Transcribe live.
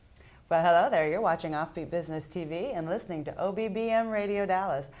But hello there, you're watching Offbeat Business TV and listening to OBBM Radio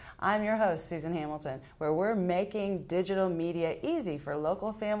Dallas. I'm your host, Susan Hamilton, where we're making digital media easy for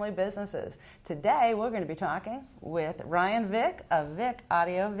local family businesses. Today, we're going to be talking with Ryan Vick of Vick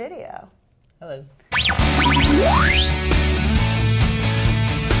Audio Video. Hello.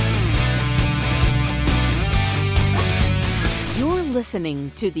 You're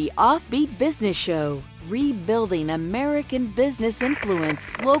listening to the Offbeat Business Show, rebuilding American business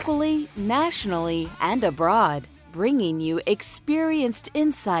influence locally, nationally, and abroad, bringing you experienced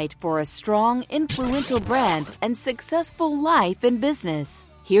insight for a strong, influential brand and successful life in business.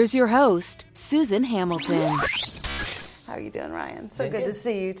 Here's your host, Susan Hamilton. How are you doing, Ryan? So good to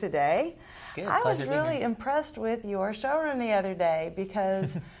see you today. Good. I was really impressed with your showroom the other day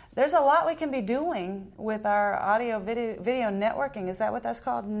because there's a lot we can be doing with our audio video networking. Is that what that's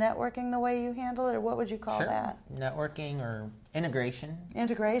called? Networking, the way you handle it, or what would you call that? Networking or integration.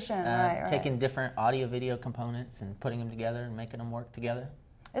 Integration, right. Taking different audio video components and putting them together and making them work together.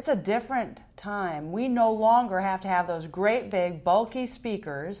 It's a different time. We no longer have to have those great big bulky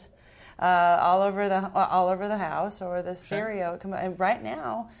speakers all over the house or the stereo. And right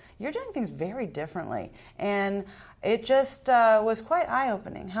now, you're doing things very differently. And it just was quite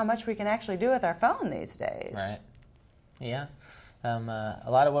eye-opening how much we can actually do with our phone these days. Right. Yeah. A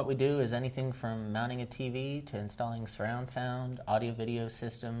lot of what we do is anything from mounting a TV to installing surround sound, audio-video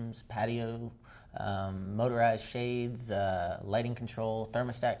systems, patio, motorized shades, lighting control,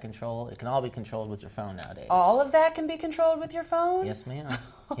 thermostat control. It can all be controlled with your phone nowadays. All of that can be controlled with your phone? Yes, ma'am.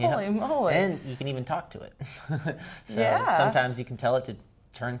 Holy moly. And you can even talk to it. Yeah. Sometimes you can tell it to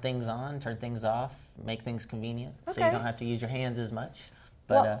turn things on, turn things off, make things convenient, so you don't have to use your hands as much.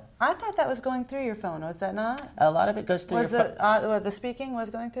 But I thought that was going through your phone. Was that not? A lot of it goes through your phone. The speaking was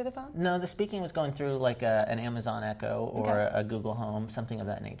going through the phone? No, the speaking was going through like an Amazon Echo or a Google Home, something of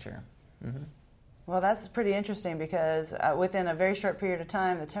that nature. Mm-hmm. Well, that's pretty interesting because within a very short period of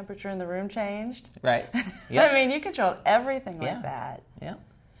time, the temperature in the room changed. Right. Yep. I mean, you controlled everything like that. Yeah.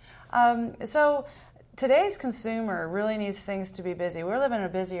 So today's consumer really needs things to be busy. We're living a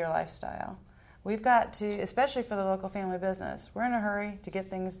busier lifestyle. We've got to, especially for the local family business, we're in a hurry to get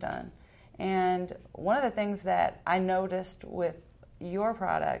things done. And one of the things that I noticed with your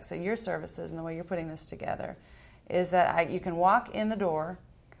products and your services and the way you're putting this together is that you can walk in the door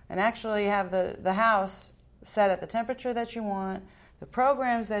and actually have the house set at the temperature that you want, the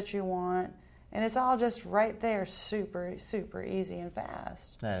programs that you want, and it's all just right there, super, super easy and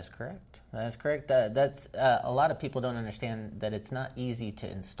fast. That is correct. That's a lot of people don't understand that it's not easy to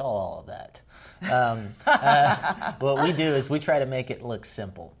install all of that. What we do is we try to make it look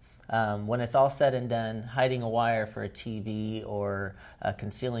simple. When it's all said and done, hiding a wire for a TV or a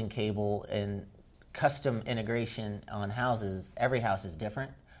concealing cable and custom integration on houses, every house is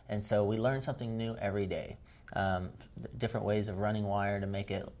different, and so we learn something new every day. Different ways of running wire to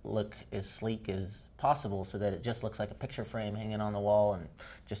make it look as sleek as possible so that it just looks like a picture frame hanging on the wall and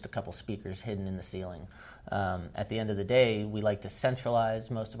just a couple speakers hidden in the ceiling. At the end of the day, we like to centralize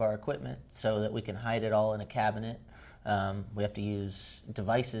most of our equipment so that we can hide it all in a cabinet. We have to use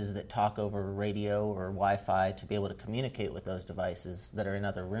devices that talk over radio or Wi-Fi to be able to communicate with those devices that are in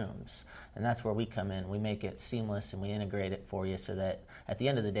other rooms. And that's where we come in. We make it seamless and we integrate it for you so that at the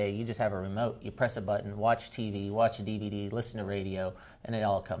end of the day, you just have a remote, you press a button, watch TV, watch a DVD, listen to radio, and it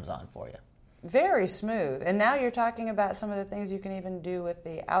all comes on for you. Very smooth. And now you're talking about some of the things you can even do with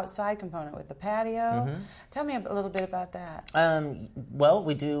the outside component, with the patio. Mm-hmm. Tell me a little bit about that. Well,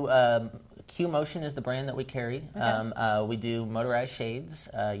 we do... Q-Motion is the brand that we carry. Okay. We do motorized shades.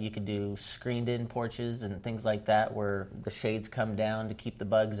 You could do screened-in porches and things like that where the shades come down to keep the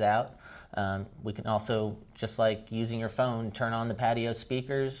bugs out. We can also, just like using your phone, turn on the patio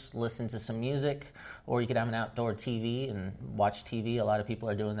speakers, listen to some music, or you could have an outdoor TV and watch TV. A lot of people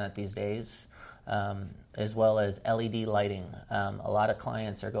are doing that these days, as well as LED lighting. A lot of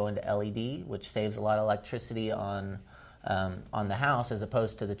clients are going to LED, which saves a lot of electricity on the house as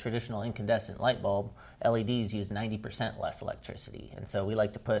opposed to the traditional incandescent light bulb. LEDs use 90% less electricity, and so we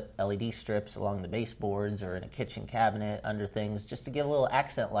like to put LED strips along the baseboards or in a kitchen cabinet under things just to give a little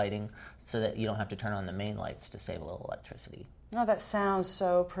accent lighting so that you don't have to turn on the main lights to save a little electricity. Oh, that sounds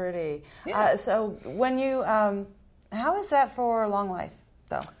so pretty. Yeah. So when you, how is that for long life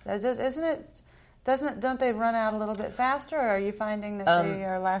though? Don't they run out a little bit faster, or are you finding that they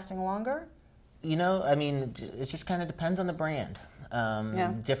are lasting longer? You know, I mean, it just kind of depends on the brand.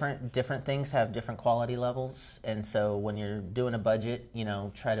 Different things have different quality levels, and so when you're doing a budget,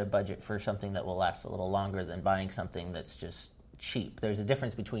 try to budget for something that will last a little longer than buying something that's just cheap. There's a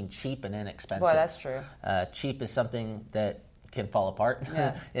difference between cheap and inexpensive. Boy, that's true. Cheap is something that can fall apart.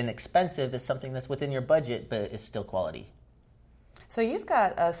 Yeah. And expensive is something that's within your budget, but it's still quality. So you've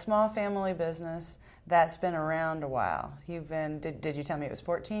got a small family business that's been around a while. You've been, did you tell me it was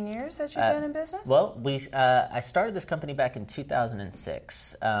 14 years that you've been in business? Well, I started this company back in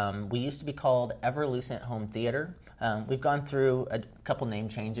 2006. We used to be called Everlucent Home Theater. We've gone through a couple name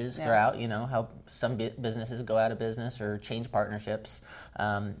changes throughout, how some businesses go out of business or change partnerships.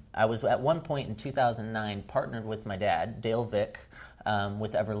 I was at one point in 2009 partnered with my dad, Dale Vick,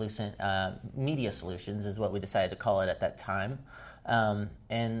 with Everlucent Media Solutions is what we decided to call it at that time.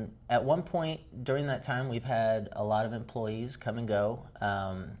 And at one point during that time, we've had a lot of employees come and go,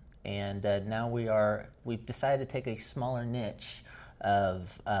 and now we've decided to take a smaller niche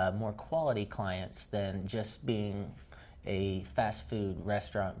of more quality clients than just being a fast food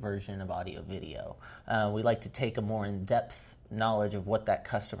restaurant version of audio video. We like to take a more in-depth knowledge of what that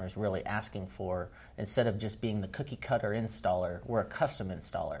customer is really asking for. Instead of just being the cookie cutter installer, we're a custom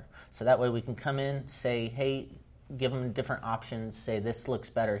installer. So that way we can come in, say, hey, give them different options, say this looks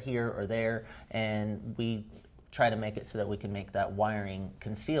better here or there, and we try to make it so that we can make that wiring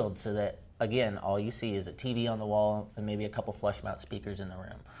concealed so that, again, all you see is a TV on the wall and maybe a couple flush mount speakers in the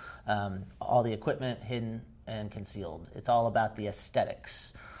room. All the equipment hidden and concealed. It's all about the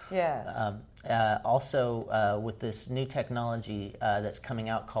aesthetics. Yes. Also, with this new technology that's coming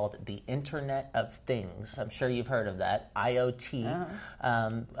out called the Internet of Things, I'm sure you've heard of that, IoT,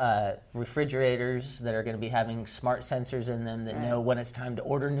 refrigerators that are going to be having smart sensors in them that know when it's time to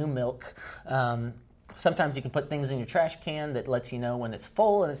order new milk. Sometimes you can put things in your trash can that lets you know when it's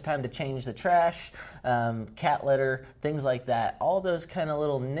full and it's time to change the trash, cat litter, things like that. All those kind of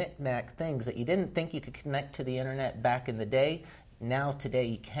little knick-knack things that you didn't think you could connect to the internet back in the day. Now, today,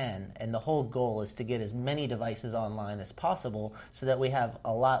 you can, and the whole goal is to get as many devices online as possible so that we have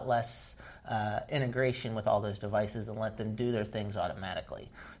a lot less integration with all those devices and let them do their things automatically.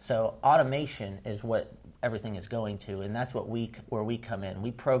 So automation is what everything is going to, and that's where we come in.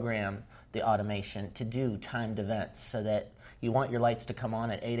 We program the automation to do timed events so that you want your lights to come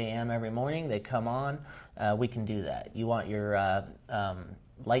on at 8 a.m. every morning, they come on, we can do that. You want your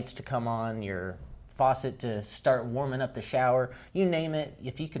lights to come on, your faucet to start warming up the shower, you name it,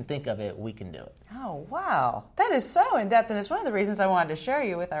 if you can think of it, we can do it. Oh, wow. That is so in-depth, and it's one of the reasons I wanted to share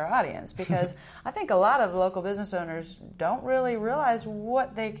you with our audience, because I think a lot of local business owners don't really realize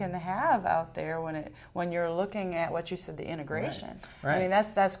what they can have out there when you're looking at what you said, the integration. Right. I mean,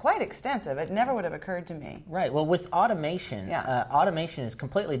 that's quite extensive. It never would have occurred to me. Right. Well, with automation, automation is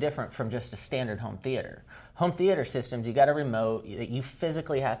completely different from just a standard home theater. Home theater systems, you got a remote that you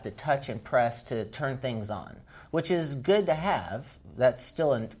physically have to touch and press to turn things on, which is good to have. That's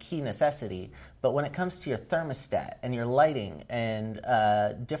still a key necessity. But when it comes to your thermostat and your lighting and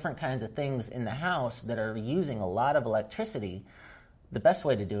different kinds of things in the house that are using a lot of electricity, the best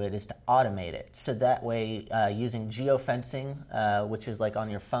way to do it is to automate it. So that way, using geofencing, which is like on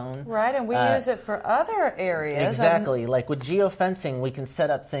your phone. Right, and we use it for other areas. Exactly. Like with geofencing, we can set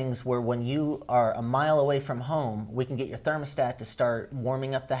up things where when you are a mile away from home, we can get your thermostat to start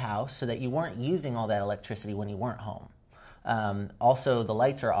warming up the house so that you weren't using all that electricity when you weren't home. Also, the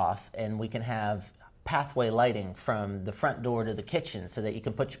lights are off, and we can have pathway lighting from the front door to the kitchen so that you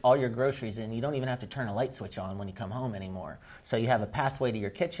can put all your groceries in. You don't even have to turn a light switch on when you come home anymore. So you have a pathway to your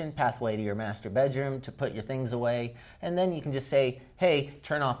kitchen, pathway to your master bedroom to put your things away, and then you can just say, hey,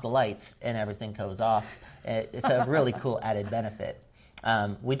 turn off the lights, and everything goes off. It's a really cool added benefit.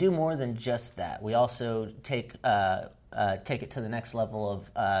 We do more than just that. We also take it to the next level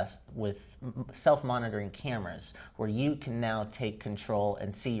of with self-monitoring cameras, where you can now take control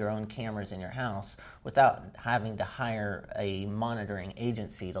and see your own cameras in your house without having to hire a monitoring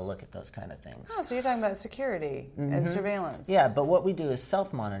agency to look at those kind of things. Oh, so you're talking about security and surveillance. Yeah, but what we do is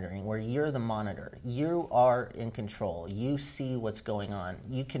self-monitoring, where you're the monitor. You are in control. You see what's going on.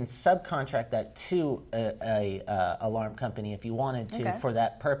 You can subcontract that to a alarm company if you wanted to for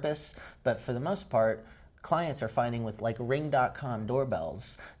that purpose, but for the most part, clients are finding with like Ring.com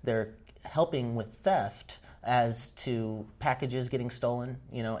doorbells, they're helping with theft as to packages getting stolen,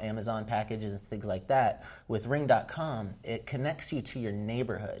 Amazon packages and things like that. With Ring.com, it connects you to your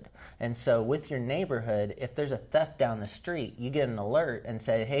neighborhood. And so with your neighborhood, if there's a theft down the street, you get an alert and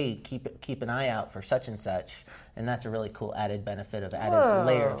say, hey, keep an eye out for such and such. And that's a really cool added benefit of added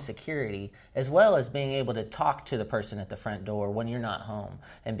layer of security, as well as being able to talk to the person at the front door when you're not home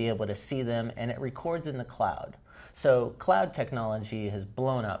and be able to see them, and it records in the cloud. So cloud technology has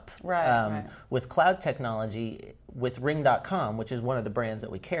blown up. Right. With cloud technology, with Ring.com, which is one of the brands that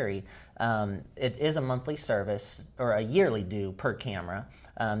we carry, it is a monthly service or a yearly due per camera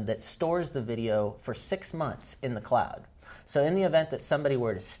that stores the video for 6 months in the cloud. So in the event that somebody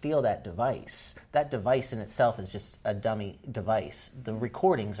were to steal that device in itself is just a dummy device. The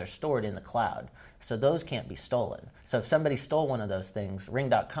recordings are stored in the cloud, so those can't be stolen. So if somebody stole one of those things,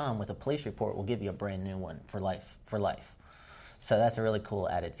 Ring.com with a police report will give you a brand new one for life. So that's a really cool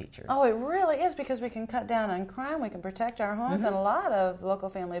added feature. Oh, it really is, because we can cut down on crime, we can protect our homes, and a lot of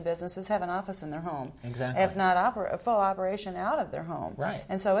local family businesses have an office in their home. Exactly. If not a full operation out of their home. Right.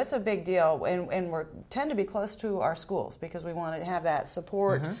 And so it's a big deal, and we tend to be close to our schools because we want to have that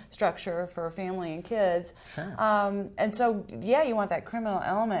support structure for family and kids. Sure. And so, yeah, you want that criminal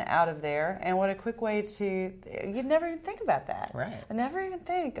element out of there, and what a quick way to, you'd never even think about that. Right. I never even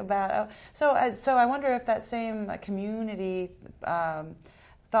think about, so I wonder if that same community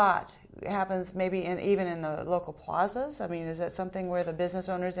thought happens maybe even in the local plazas. I mean, is that something where the business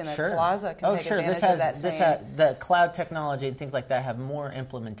owners in a plaza can take advantage of that same? The cloud technology and things like that have more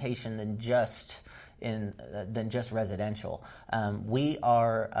implementation than just residential. We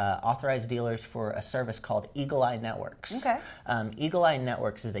are authorized dealers for a service called Eagle Eye Networks. Okay. Eagle Eye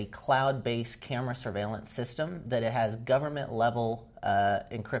Networks is a cloud-based camera surveillance system that it has government-level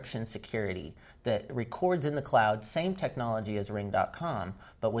encryption security that records in the cloud, same technology as Ring.com,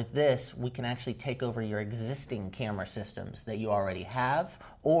 but with this, we can actually take over your existing camera systems that you already have,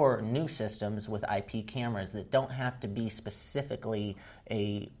 or new systems with IP cameras that don't have to be specifically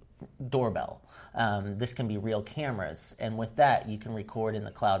a doorbell. This can be real cameras, and with that, you can record in the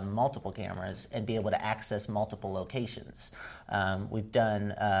cloud multiple cameras and be able to access multiple locations. We've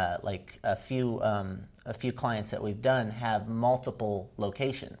done like a few clients that we've done have multiple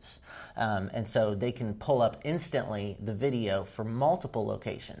locations, and so they can pull up instantly the video for multiple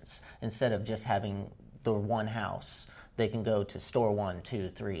locations instead of just having the one house. They can go to store 1, 2,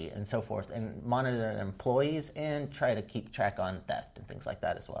 3, and so forth, and monitor their employees and try to keep track on theft and things like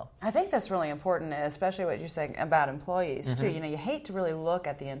that as well. I think that's really important, especially what you're saying about employees, too. You know, you hate to really look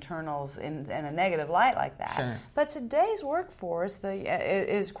at the internals in a negative light like that. Sure. But today's workforce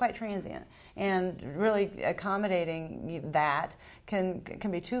is quite transient, and really accommodating that can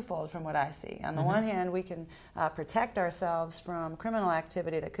be twofold from what I see. On the one hand, we can protect ourselves from criminal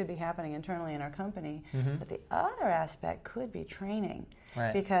activity that could be happening internally in our company, but the other aspect could be training.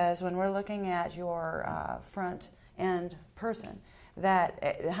 Right. Because when we're looking at your front end person,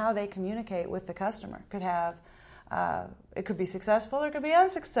 that how they communicate with the customer could have it could be successful or it could be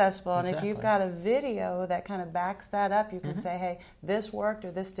unsuccessful. Exactly. And if you've got a video that kind of backs that up, you can say, hey, this worked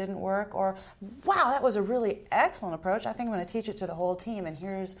or this didn't work, or wow, that was a really excellent approach. I think I'm going to teach it to the whole team, and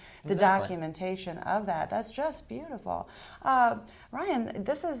here's the documentation of that. That's just beautiful. Ryan,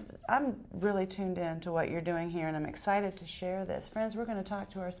 I'm really tuned in to what you're doing here, and I'm excited to share this. Friends, we're going to talk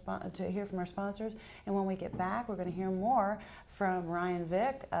to hear from our sponsors, and when we get back, we're going to hear more from Ryan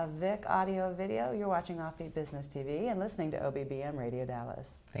Vick of Vick Audio Video. You're watching Offbeat Business TV and listening to OBBM Radio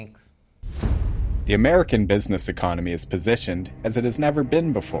Dallas. Thanks. The American business economy is positioned as it has never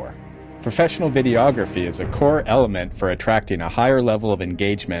been before. Professional videography is a core element for attracting a higher level of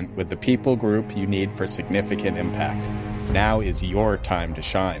engagement with the people group you need for significant impact. Now is your time to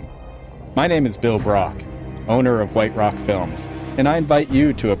shine. My name is Bill Brock, owner of White Rock Films, and I invite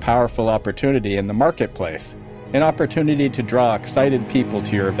you to a powerful opportunity in the marketplace. An opportunity to draw excited people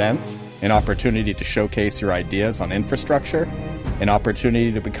to your events, an opportunity to showcase your ideas on infrastructure, an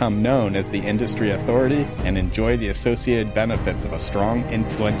opportunity to become known as the industry authority and enjoy the associated benefits of a strong,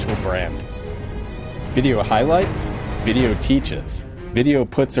 influential brand. Video highlights, video teaches. Video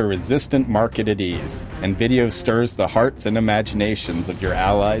puts a resistant market at ease, and video stirs the hearts and imaginations of your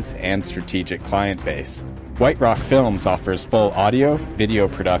allies and strategic client base. White Rock Films offers full audio, video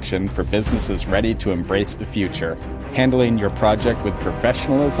production for businesses ready to embrace the future, handling your project with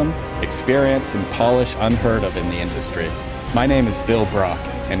professionalism, experience, and polish unheard of in the industry. My name is Bill Brock,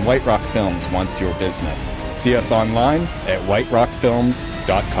 and White Rock Films wants your business. See us online at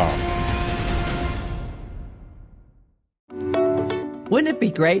whiterockfilms.com. Wouldn't it be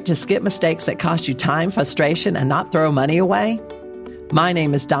great to skip mistakes that cost you time, frustration, and not throw money away? My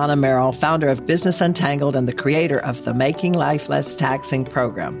name is Donna Merrill, founder of Business Untangled and the creator of the Making Life Less Taxing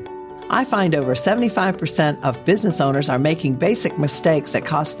program. I find over 75% of business owners are making basic mistakes that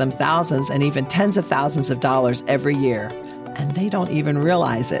cost them thousands and even tens of thousands of dollars every year, and they don't even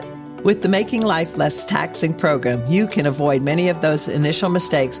realize it. With the Making Life Less Taxing program, you can avoid many of those initial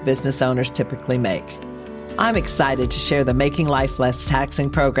mistakes business owners typically make. I'm excited to share the Making Life Less Taxing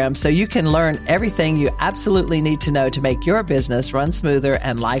program so you can learn everything you absolutely need to know to make your business run smoother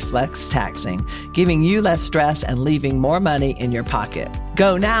and life less taxing, giving you less stress and leaving more money in your pocket.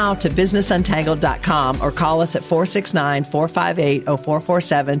 Go now to businessuntangled.com or call us at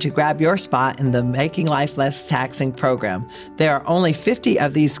 469-458-0447 to grab your spot in the Making Life Less Taxing program. There are only 50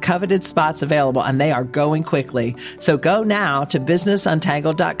 of these coveted spots available, and they are going quickly. So go now to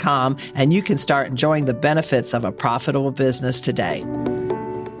businessuntangled.com and you can start enjoying the benefits of a profitable business today.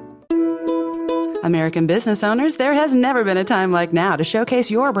 American business owners, there has never been a time like now to showcase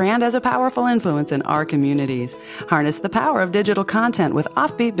your brand as a powerful influence in our communities. Harness the power of digital content with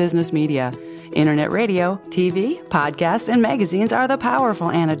Offbeat Business Media. Internet radio, TV, podcasts, and magazines are the powerful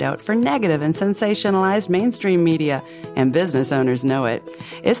antidote for negative and sensationalized mainstream media, and business owners know it.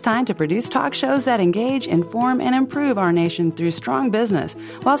 It's time to produce talk shows that engage, inform, and improve our nation through strong business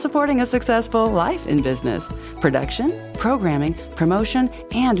while supporting a successful life in business. Production, programming, promotion,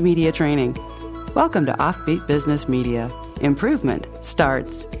 and media training. Welcome to Offbeat Business Media. Improvement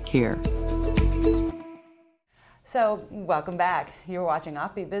starts here. So, welcome back. You're watching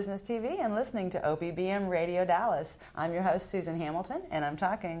Offbeat Business TV and listening to OBBM Radio Dallas. I'm your host, Susan Hamilton, and I'm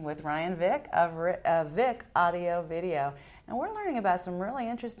talking with Ryan Vick of Vick Audio Video. And we're learning about some really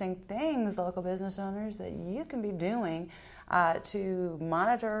interesting things, local business owners, that you can be doing to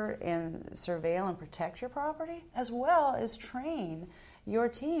monitor and surveil and protect your property, as well as train your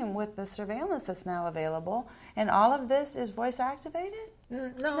team with the surveillance that's now available. And all of this is voice activated?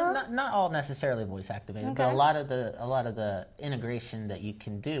 No, not all necessarily voice activated, okay. But a lot of the integration that you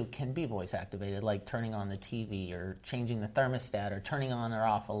can do can be voice activated, like turning on the TV or changing the thermostat or turning on or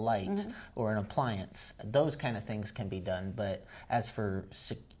off a light or an appliance. Those kind of things can be done. But as for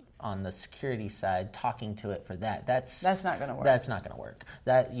on the security side, talking to it for that's not going to work. That's not going to work.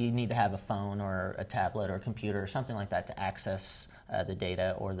 That you need to have a phone or a tablet or a computer or something like that to access the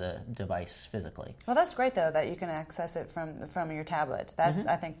data or the device physically. Well, that's great, though, that you can access it from your tablet. That's,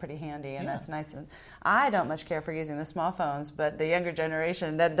 I think, pretty handy, and that's nice. And I don't much care for using the small phones, but the younger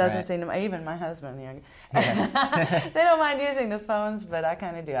generation, that doesn't seem to, even my husband, they don't mind using the phones, but I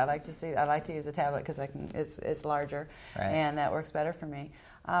kind of do. I like to use a tablet because it's larger, and that works better for me.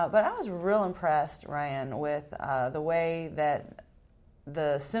 But I was real impressed, Ryan, with the way that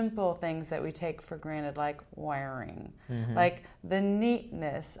the simple things that we take for granted, like wiring, like the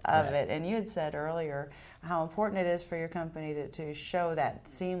neatness of it. And you had said earlier how important it is for your company to show that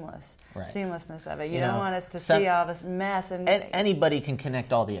seamlessness of it. You don't want us to see all this mess. And anybody can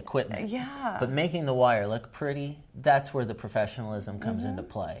connect all the equipment. Yeah. But making the wire look pretty, that's where the professionalism comes into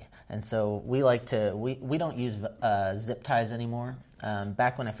play. And so we don't use zip ties anymore.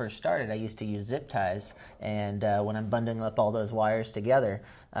 Back when I first started, I used to use zip ties, and when I'm bundling up all those wires together,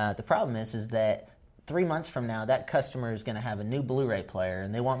 the problem is that 3 months from now, that customer is going to have a new Blu-ray player,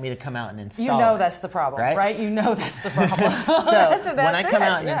 and they want me to come out and install it. You know that's the problem, right? You know that's the problem. So when I come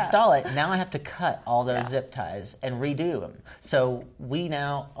out and install it, now I have to cut all those zip ties and redo them. So we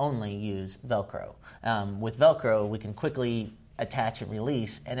now only use Velcro. With Velcro, we can quickly attach and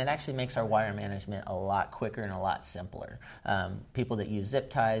release, and it actually makes our wire management a lot quicker and a lot simpler. People that use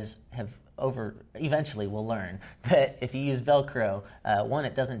zip ties eventually will learn that if you use Velcro, one,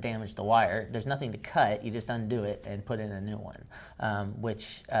 it doesn't damage the wire. There's nothing to cut. You just undo it and put in a new one,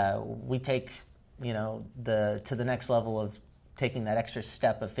 which we take to the next level of taking that extra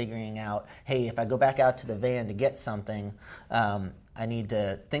step of figuring out, hey, if I go back out to the van to get something, I need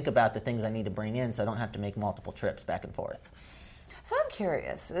to think about the things I need to bring in so I don't have to make multiple trips back and forth. So I'm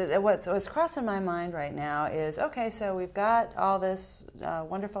curious. What's crossing my mind right now is, okay, so we've got all this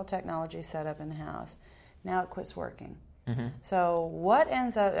wonderful technology set up in the house. Now it quits working. So what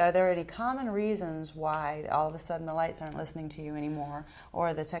ends up, are there any common reasons why all of a sudden the lights aren't listening to you anymore,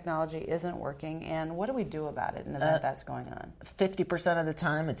 or the technology isn't working, and what do we do about it in the event that's going on? 50% of the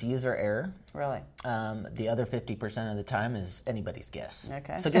time it's user error. Really? The other 50% of the time is anybody's guess.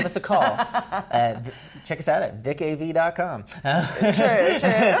 Okay. So give us a call. Check us out at vicav.com.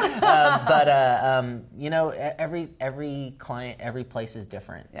 True. Every client, every place is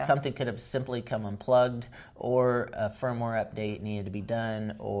different. Yeah. Something could have simply come unplugged, or a firmware update needed to be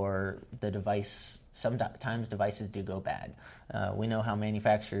done, or the device. Sometimes devices do go bad. We know how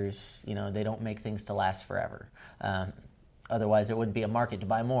manufacturers, they don't make things to last forever. Otherwise, there wouldn't be a market to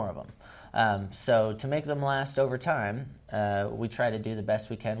buy more of them. So to make them last over time, we try to do the best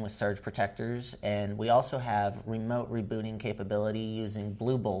we can with surge protectors, and we also have remote rebooting capability using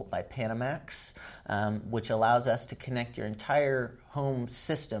Blue Bolt by Panamax, which allows us to connect your entire home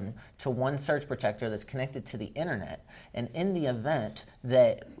system to one surge protector that's connected to the internet. And in the event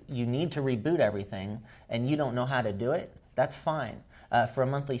that you need to reboot everything and you don't know how to do it, that's fine. For a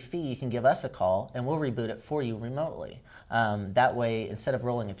monthly fee, you can give us a call, and we'll reboot it for you remotely. That way, instead of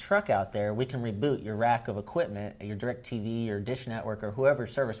rolling a truck out there, we can reboot your rack of equipment, your DirecTV or Dish Network or whoever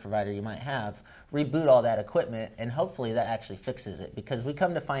service provider you might have, reboot all that equipment, and hopefully that actually fixes it. Because we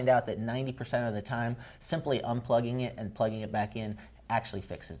come to find out that 90% of the time, simply unplugging it and plugging it back in actually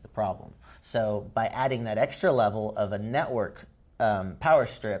fixes the problem. So by adding that extra level of a network power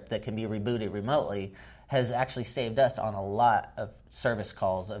strip that can be rebooted remotely has actually saved us on a lot of service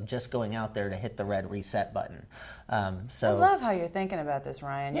calls of just going out there to hit the red reset button. I love how you're thinking about this,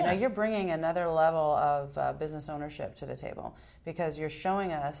 Ryan. You know, you're bringing another level of business ownership to the table because you're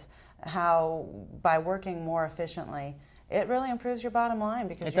showing us how by working more efficiently, it really improves your bottom line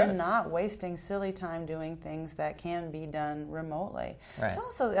because you're not wasting silly time doing things that can be done remotely. Right. Tell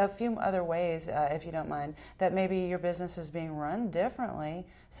us a few other ways, if you don't mind, that maybe your business is being run differently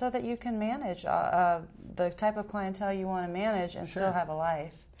so that you can manage the type of clientele you want to manage and still have a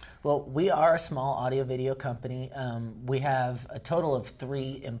life. Well, we are a small audio-video company. We have a total of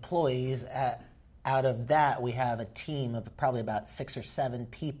 3 employees. Out of that, we have a team of probably about 6 or 7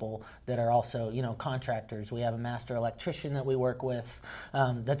 people that are also, contractors. We have a master electrician that we work with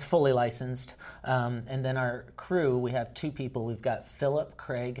that's fully licensed. And then our crew, we have 2 people. We've got Philip,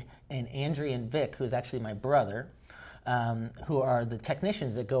 Craig, and Andrea and Vic, who is actually my brother, who are the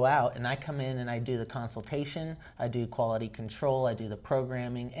technicians that go out, and I come in and I do the consultation, I do quality control, I do the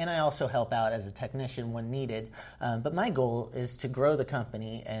programming, and I also help out as a technician when needed. But my goal is to grow the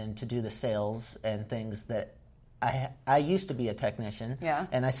company and to do the sales and things that I used to be a technician,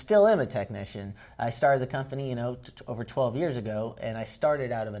 and I still am a technician. I started the company, over 12 years ago, and I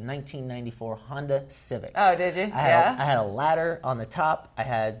started out of a 1994 Honda Civic. Oh, did you? I had a ladder on the top, I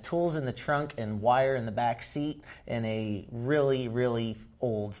had tools in the trunk and wire in the back seat, and a really, really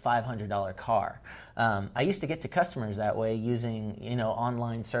old $500 car. I used to get to customers that way using,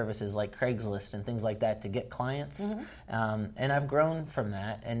 online services like Craigslist and things like that to get clients. Mm-hmm. And I've grown from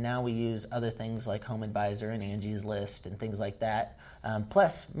that, and now we use other things like Home Advisor and Angie's List and things like that.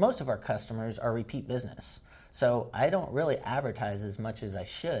 Plus, most of our customers are repeat business. So I don't really advertise as much as I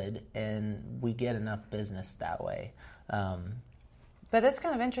should, and we get enough business that way. But it's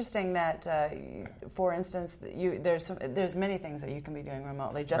kind of interesting that, for instance, there's many things that you can be doing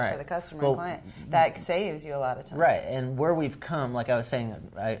remotely just for the customer and client. That saves you a lot of time. Right, and where we've come, like I was saying,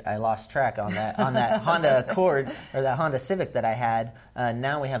 I lost track on that Honda Accord or that Honda Civic that I had.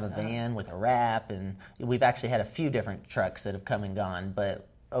 Now we have a van with a wrap, and we've actually had a few different trucks that have come and gone. But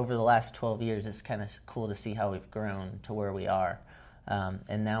over the last 12 years, it's kind of cool to see how we've grown to where we are.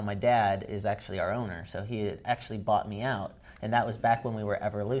 And now my dad is actually our owner, so he had actually bought me out. And that was back when we were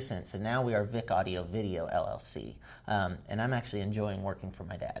Everlucent. So now we are Vic Audio Video LLC. And I'm actually enjoying working for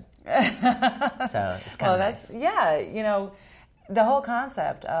my dad. So it's kind of nice. The whole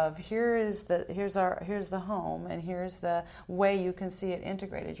concept of here's the home and here's the way you can see it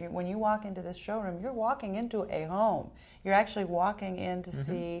integrated. When you walk into this showroom, you're walking into a home. You're actually walking in to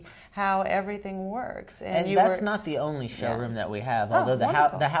see how everything works. And that's not the only showroom that we have, although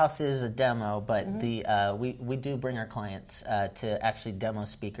the house is a demo, but we do bring our clients to actually demo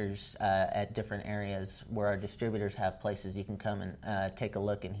speakers at different areas where our distributors have places you can come and take a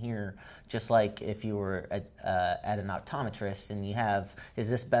look and hear, just like if you were at an optometrist and you have, is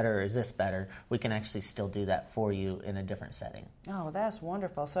this better or is this better, we can actually still do that for you in a different setting. Oh, that's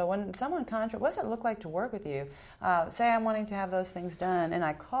wonderful. So when someone what does it look like to work with you? Say I'm wanting to have those things done, and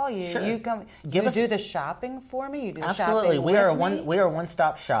I call you. Sure. You come. You do the shopping for me. You do absolutely. Shopping we are a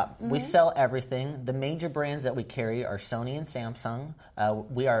one-stop shop. Mm-hmm. We sell everything. The major brands that we carry are Sony and Samsung.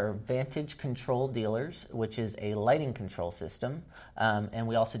 We are Vantage Control dealers, which is a lighting control system, and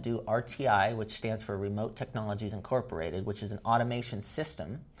we also do RTI, which stands for Remote Technologies Incorporated, which is an automation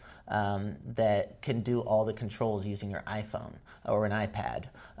system that can do all the controls using your iPhone or an iPad.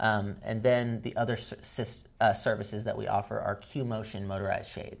 And then the other services that we offer are Q-Motion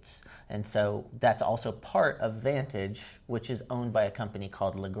motorized shades. And so that's also part of Vantage, which is owned by a company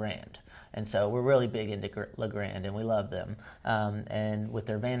called Legrand. And so we're really big into Legrand, and we love them. And with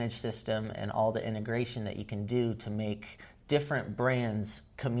their Vantage system and all the integration that you can do to make different brands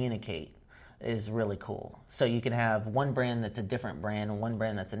communicate is really cool. So you can have one brand that's a different brand and one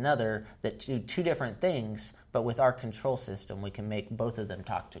brand that's another that do 2 different things, but with our control system, we can make both of them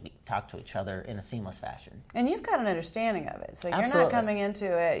talk to each other in a seamless fashion. And you've got an understanding of it, so you're Absolutely. not coming into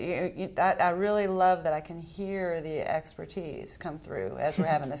it. I really love that I can hear the expertise come through as we're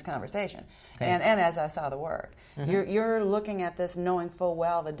having this conversation, and as I saw the work. Mm-hmm. You're looking at this knowing full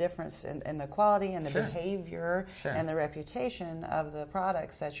well the difference in the quality and the behavior and the reputation of the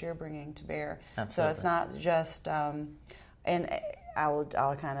products that you're bringing to bear. Absolutely. So it's not just and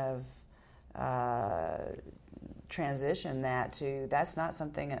I'll kind of transition that to that's not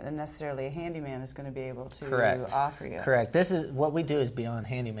something that necessarily a handyman is going to be able to offer you. Correct. This is what we do is beyond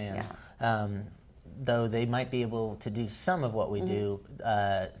handyman. Yeah. Though they might be able to do some of what we do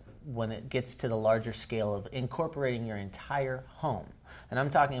when it gets to the larger scale of incorporating your entire home. And I'm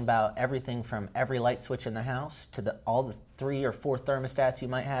talking about everything from every light switch in the house to all the 3 or 4 thermostats you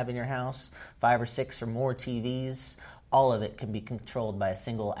might have in your house, 5 or 6 or more TVs. All of it can be controlled by a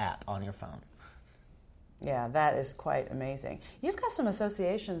single app on your phone. Yeah, that is quite amazing. You've got some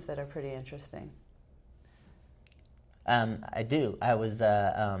associations that are pretty interesting. I do. I was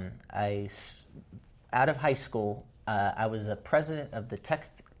out of high school. I was a president of the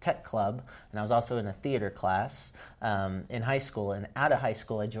tech club, and I was also in a theater class in high school. And out of high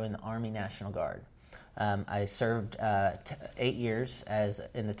school, I joined the Army National Guard. I served 8 years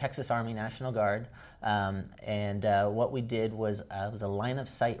in the Texas Army National Guard, and what we did was I was a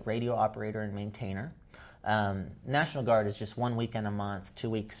line-of-sight radio operator and maintainer. National Guard is just 1 weekend a month, 2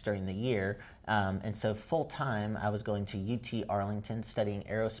 weeks during the year, and so full-time I was going to UT Arlington studying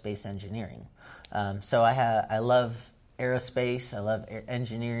aerospace engineering. So I love aerospace, I love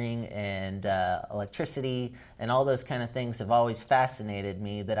engineering and electricity, and all those kind of things have always fascinated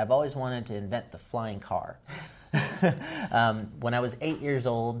me, that I've always wanted to invent the flying car. When I was 8 years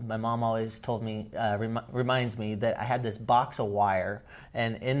old, my mom always told me, reminds me that I had this box of wire,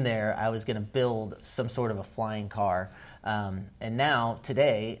 and in there I was going to build some sort of a flying car. And now,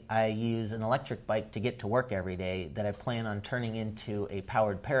 today, I use an electric bike to get to work every day that I plan on turning into a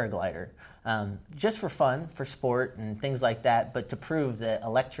powered paraglider. Just for fun, for sport and things like that, but to prove that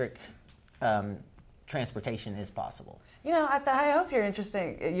electric transportation is possible. You know, I hope you're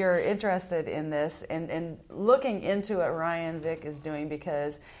interested in this and looking into what Ryan Vick is doing,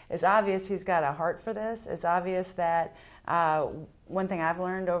 because it's obvious he's got a heart for this. It's obvious that one thing I've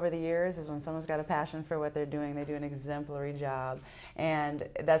learned over the years is when someone's got a passion for what they're doing, they do an exemplary job, and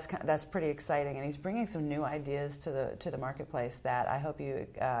that's pretty exciting. And he's bringing some new ideas to the marketplace that I hope you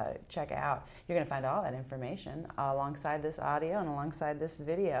check out. You're going to find all that information alongside this audio and alongside this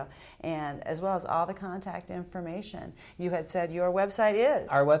video, and as well as all the contact information. You had said your website is?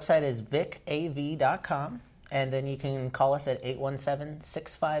 Our website is vicav.com, and then you can call us at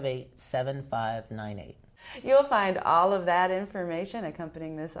 817-658-7598. You'll find all of that information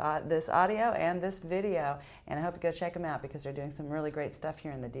accompanying this audio and this video, and I hope you go check them out, because they're doing some really great stuff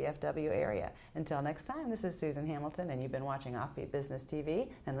here in the DFW area. Until next time, this is Susan Hamilton, and you've been watching Offbeat Business TV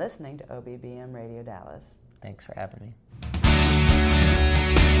and listening to OBBM Radio Dallas. Thanks for having me.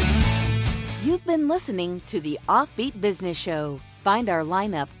 You've been listening to the Offbeat Business Show. Find our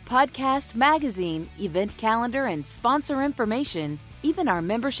lineup, podcast, magazine, event calendar, and sponsor information, even our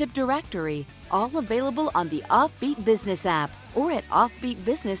membership directory, all available on the Offbeat Business app or at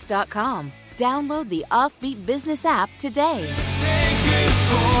offbeatbusiness.com. Download the Offbeat Business app today.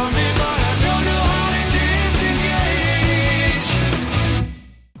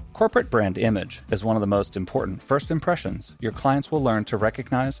 Corporate brand image is one of the most important first impressions your clients will learn to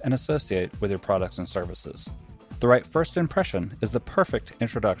recognize and associate with your products and services. The right first impression is the perfect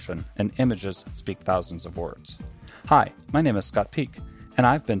introduction, and images speak thousands of words. Hi, my name is Scott Peak, and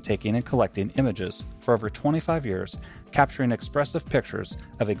I've been taking and collecting images for over 25 years, capturing expressive pictures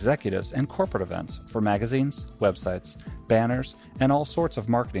of executives and corporate events for magazines, websites, banners, and all sorts of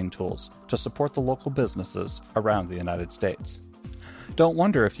marketing tools to support the local businesses around the United States. Don't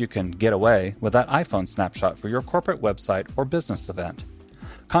wonder if you can get away with that iPhone snapshot for your corporate website or business event.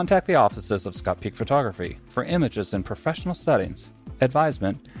 Contact the offices of Scott Peak Photography for images in professional settings,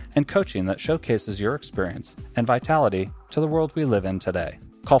 advisement, and coaching that showcases your experience and vitality to the world we live in today.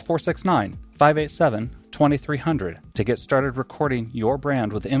 Call 469-587-2300 to get started recording your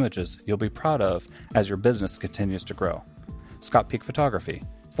brand with images you'll be proud of as your business continues to grow. Scott Peak Photography,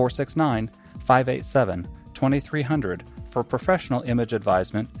 469-587-2300 for professional image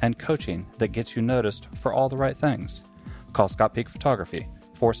advisement and coaching that gets you noticed for all the right things. Call Scott Peak Photography,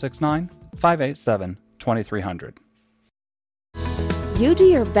 469-587-2300. You do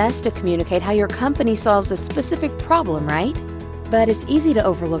your best to communicate how your company solves a specific problem, right? But it's easy to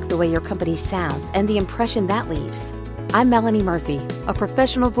overlook the way your company sounds and the impression that leaves. I'm Melanie Murphy, a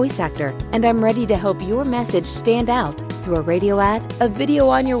professional voice actor, and I'm ready to help your message stand out through a radio ad, a video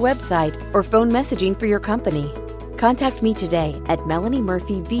on your website, or phone messaging for your company. Contact me today at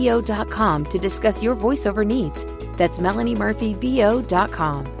melaniemurphyvo.com to discuss your voiceover needs. That's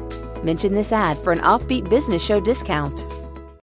melaniemurphyvo.com. Mention this ad for an Offbeat Business Show discount.